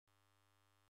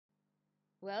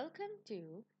Welcome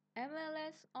to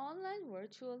MLS Online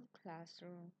Virtual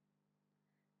Classroom.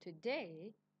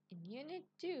 Today, in Unit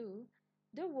 2,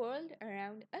 The World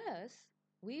Around Us,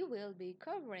 we will be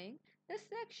covering the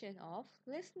section of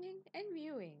listening and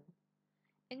viewing,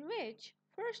 in which,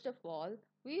 first of all,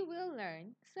 we will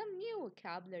learn some new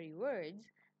vocabulary words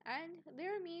and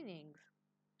their meanings.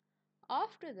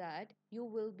 After that, you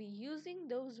will be using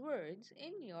those words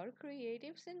in your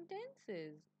creative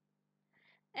sentences.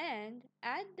 And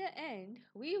at the end,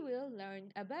 we will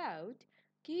learn about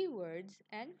keywords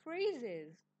and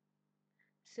phrases.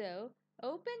 So,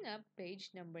 open up page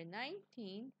number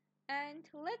 19 and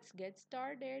let's get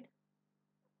started.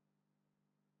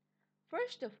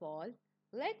 First of all,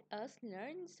 let us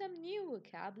learn some new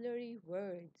vocabulary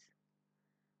words.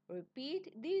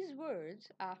 Repeat these words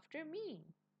after me.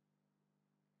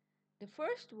 The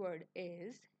first word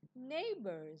is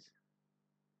neighbors.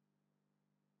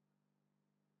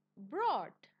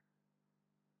 Brought.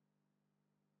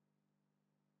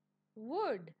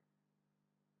 Would.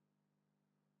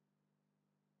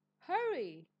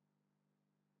 Hurry.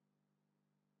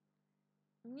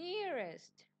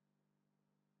 Nearest.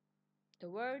 The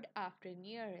word after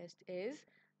nearest is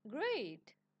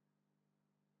great.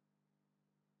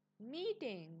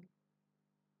 Meeting.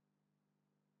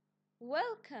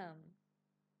 Welcome.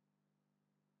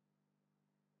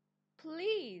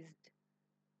 Pleased.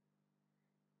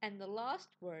 And the last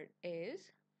word is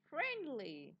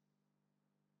friendly.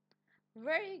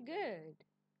 Very good.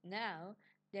 Now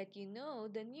that you know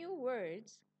the new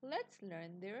words, let's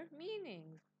learn their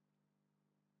meanings.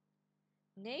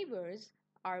 Neighbors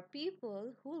are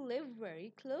people who live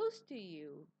very close to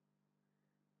you.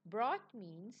 Brought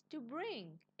means to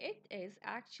bring. It is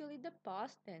actually the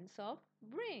past tense of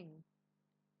bring.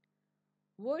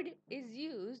 Would is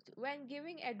used when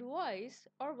giving advice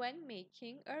or when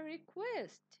making a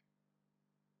request.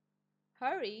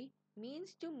 Hurry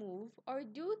means to move or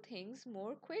do things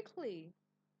more quickly.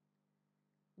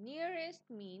 Nearest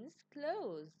means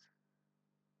close.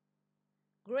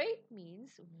 Great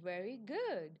means very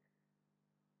good.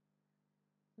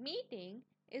 Meeting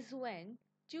is when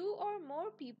two or more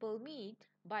people meet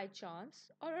by chance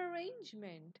or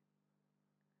arrangement.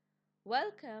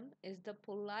 Welcome is the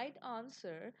polite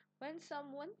answer when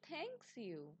someone thanks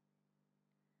you.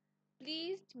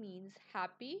 Pleased means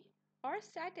happy or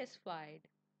satisfied.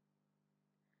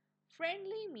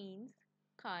 Friendly means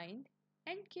kind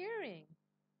and caring.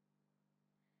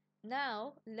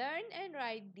 Now learn and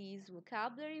write these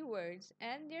vocabulary words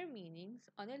and their meanings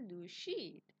on a loose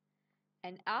sheet.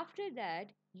 And after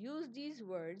that, use these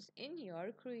words in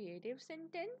your creative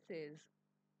sentences.